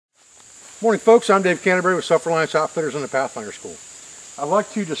Morning folks, I'm Dave Canterbury with Self-Reliance Outfitters in the Pathfinder School. I'd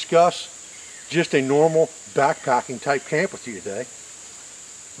like to discuss just a normal backpacking type camp with you today.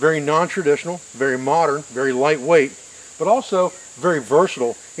 Very non-traditional, very modern, very lightweight, but also very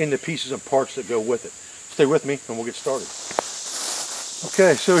versatile in the pieces and parts that go with it. Stay with me and we'll get started.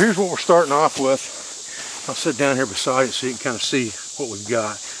 Okay, so here's what we're starting off with. I'll sit down here beside it so you can kind of see what we've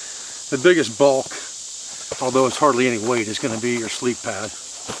got. The biggest bulk, although it's hardly any weight, is going to be your sleep pad.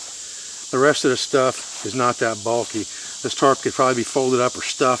 The rest of the stuff is not that bulky. This tarp could probably be folded up or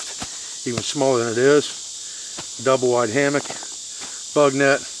stuffed even smaller than it is. Double wide hammock, bug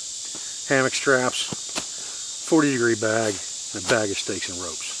net, hammock straps, 40-degree bag, and a bag of stakes and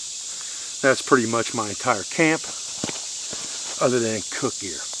ropes. That's pretty much my entire camp, other than cook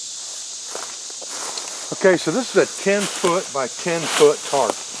gear. Okay, so this is a 10-foot by 10-foot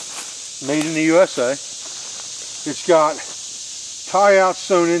tarp, made in the USA. It's got tie-outs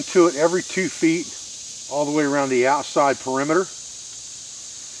sewn into it every 2 feet, all the way around the outside perimeter,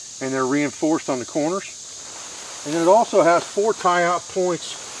 and they're reinforced on the corners. And then it also has 4 tie-out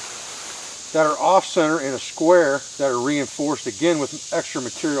points that are off-center in a square that are reinforced again with extra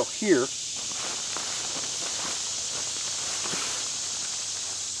material here,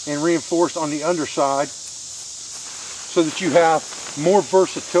 and reinforced on the underside so that you have more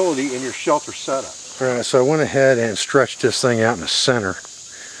versatility in your shelter setup. Alright, so I went ahead and stretched this thing out in the center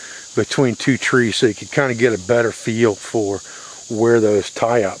between 2 trees so you could kind of get a better feel for where those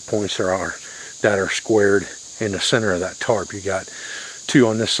tie-out points are that are squared in the center of that tarp. You got 2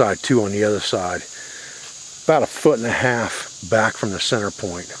 on this side, 2 on the other side, about 1.5 feet back from the center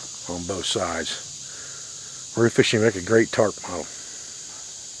point on both sides. Refishing make a great tarp model.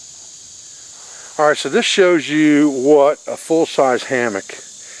 Alright, so this shows you what a full-size hammock,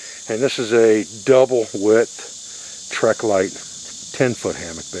 and this is a double width Trek Light 10-foot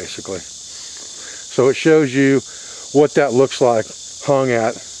hammock basically. So it shows you what that looks like hung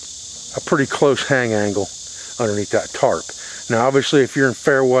at a pretty close hang angle underneath that tarp. Now obviously if you're in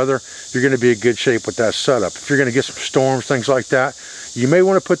fair weather, you're going to be in good shape with that setup. If you're going to get some storms, things like that, you may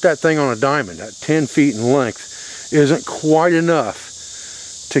want to put that thing on a diamond. That 10 feet in length isn't quite enough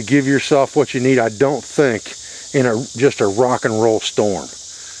to give yourself what you need, I don't think, in just a rock and roll storm.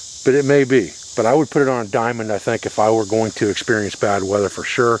 But it may be. But I would put it on a diamond, I think, if I were going to experience bad weather for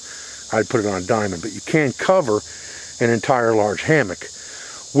sure. I'd put it on a diamond. But you can cover an entire large hammock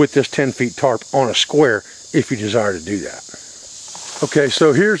with this 10 feet tarp on a square if you desire to do that. Okay,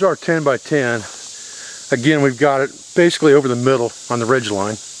 so here's our 10 by 10. Again, we've got it basically over the middle on the ridge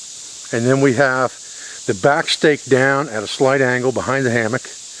line. And then we have the back staked down at a slight angle behind the hammock,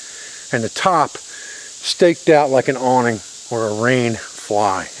 and the top staked out like an awning or a rain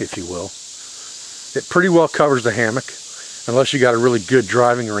fly, if you will. It pretty well covers the hammock, unless you got a really good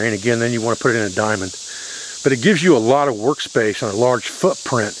driving rain. Again, then you want to put it in a diamond. But it gives you a lot of workspace and a large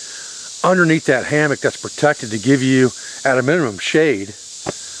footprint underneath that hammock that's protected to give you, at a minimum, shade,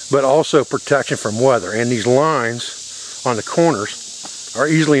 but also protection from weather. And these lines on the corners are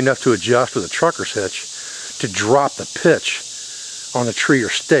easily enough to adjust with a trucker's hitch to drop the pitch on the tree or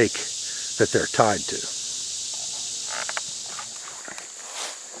stake that they're tied to.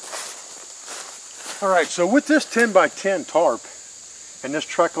 Alright, so with this 10 by 10 tarp and this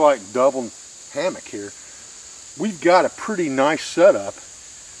Trek Light double hammock here, we've got a pretty nice setup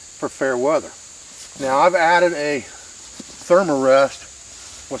for fair weather. Now I've added a Thermarest,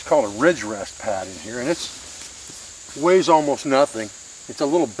 what's called a ridge rest pad in here, and it weighs almost nothing. It's a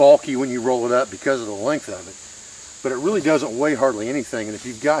little bulky when you roll it up because of the length of it, but it really doesn't weigh hardly anything. And if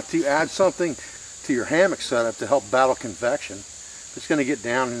you've got to add something to your hammock setup to help battle convection, if it's going to get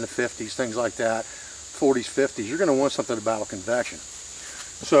down in the 50s, things like that, 40s, 50s, you're going to want something to battle convection.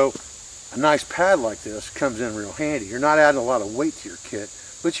 So a nice pad like this comes in real handy. You're not adding a lot of weight to your kit,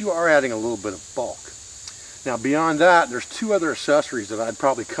 but you are adding a little bit of bulk. Now beyond that, there's 2 other accessories that I'd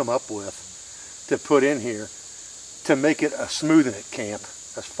probably come up with to put in here to make it a smoothing it camp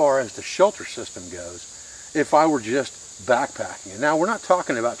as far as the shelter system goes if I were just backpacking. And now we're not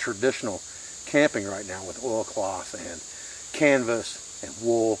talking about traditional camping right now with oilcloth and canvas and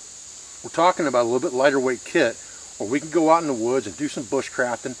wool. We're talking about a little bit lighter weight kit where we can go out in the woods and do some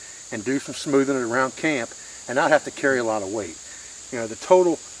bushcrafting and do some smoothing it around camp and not have to carry a lot of weight. You know, the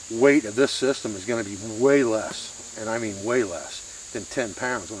total weight of this system is going to be way less, and I mean way less, than 10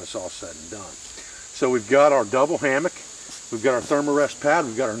 pounds when it's all said and done. So we've got our double hammock, we've got our Thermarest pad,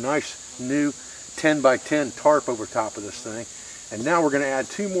 we've got our nice new 10 by 10 tarp over top of this thing, and now we're going to add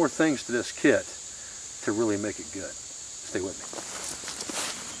 2 more things to this kit to really make it good. Stay with me.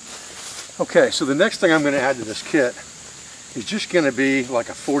 Okay, so the next thing I'm going to add to this kit is just going to be like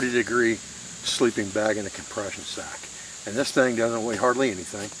a 40-degree sleeping bag and a compression sack. And this thing doesn't weigh hardly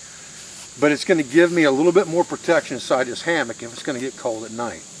anything. But it's going to give me a little bit more protection inside this hammock if it's going to get cold at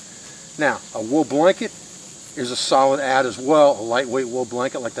night. Now, a wool blanket is a solid add as well. A lightweight wool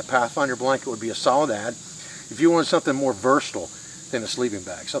blanket like the Pathfinder blanket would be a solid add. If you want something more versatile than a sleeping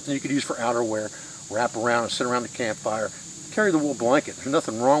bag, something you could use for outerwear, wrap around and sit around the campfire, carry the wool blanket. There's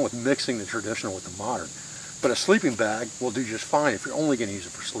nothing wrong with mixing the traditional with the modern. But a sleeping bag will do just fine if you're only going to use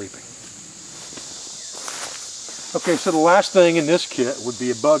it for sleeping. Okay, so the last thing in this kit would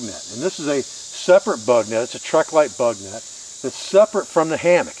be a bug net. And this is a separate bug net. It's a Trek-Lite bug net that's separate from the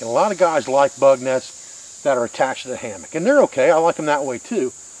hammock. And a lot of guys like bug nets that are attached to the hammock. And they're okay. I like them that way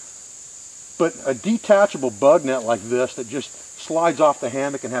too. But a detachable bug net like this that just slides off the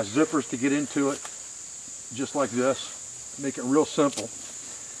hammock and has zippers to get into it, just like this, make it real simple.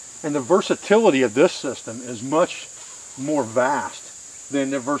 And the versatility of this system is much more vast than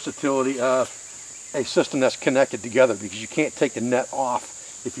the versatility of a system that's connected together, because you can't take the net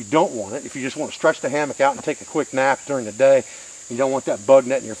off if you don't want it. If you just want to stretch the hammock out and take a quick nap during the day, you don't want that bug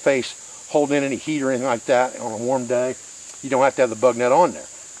net in your face holding any heat or anything like that on a warm day, you don't have to have the bug net on there.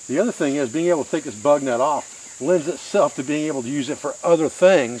 The other thing is being able to take this bug net off lends itself to being able to use it for other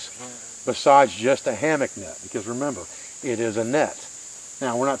things besides just a hammock net, because remember, it is a net.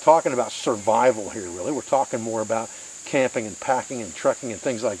 Now, we're not talking about survival here really, we're talking more about camping and packing and trekking and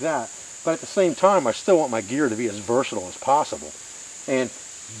things like that. But at the same time, I still want my gear to be as versatile as possible. And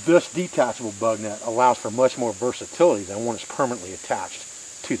this detachable bug net allows for much more versatility than one that's permanently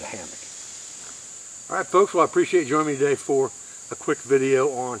attached to the hammock. All right, folks, well, I appreciate you joining me today for a quick video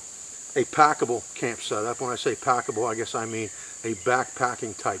on a packable camp setup. When I say packable, I guess I mean a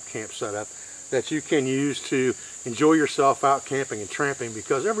backpacking type camp setup that you can use to enjoy yourself out camping and tramping,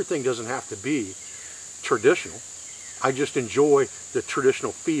 because everything doesn't have to be traditional. I just enjoy the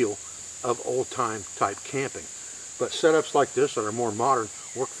traditional feel of old-time type camping. But setups like this that are more modern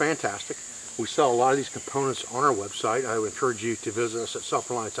work fantastic. We sell a lot of these components on our website. I would encourage you to visit us at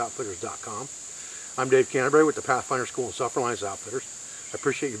selfrelianceoutfitters.com. I'm Dave Canterbury with the Pathfinder School and Self-Reliance Outfitters. I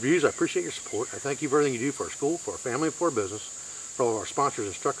appreciate your views. I appreciate your support. I thank you for everything you do for our school, for our family, and for our business, for all of our sponsors,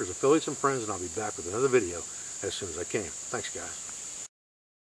 instructors, affiliates, and friends, and I'll be back with another video as soon as I can. Thanks, guys.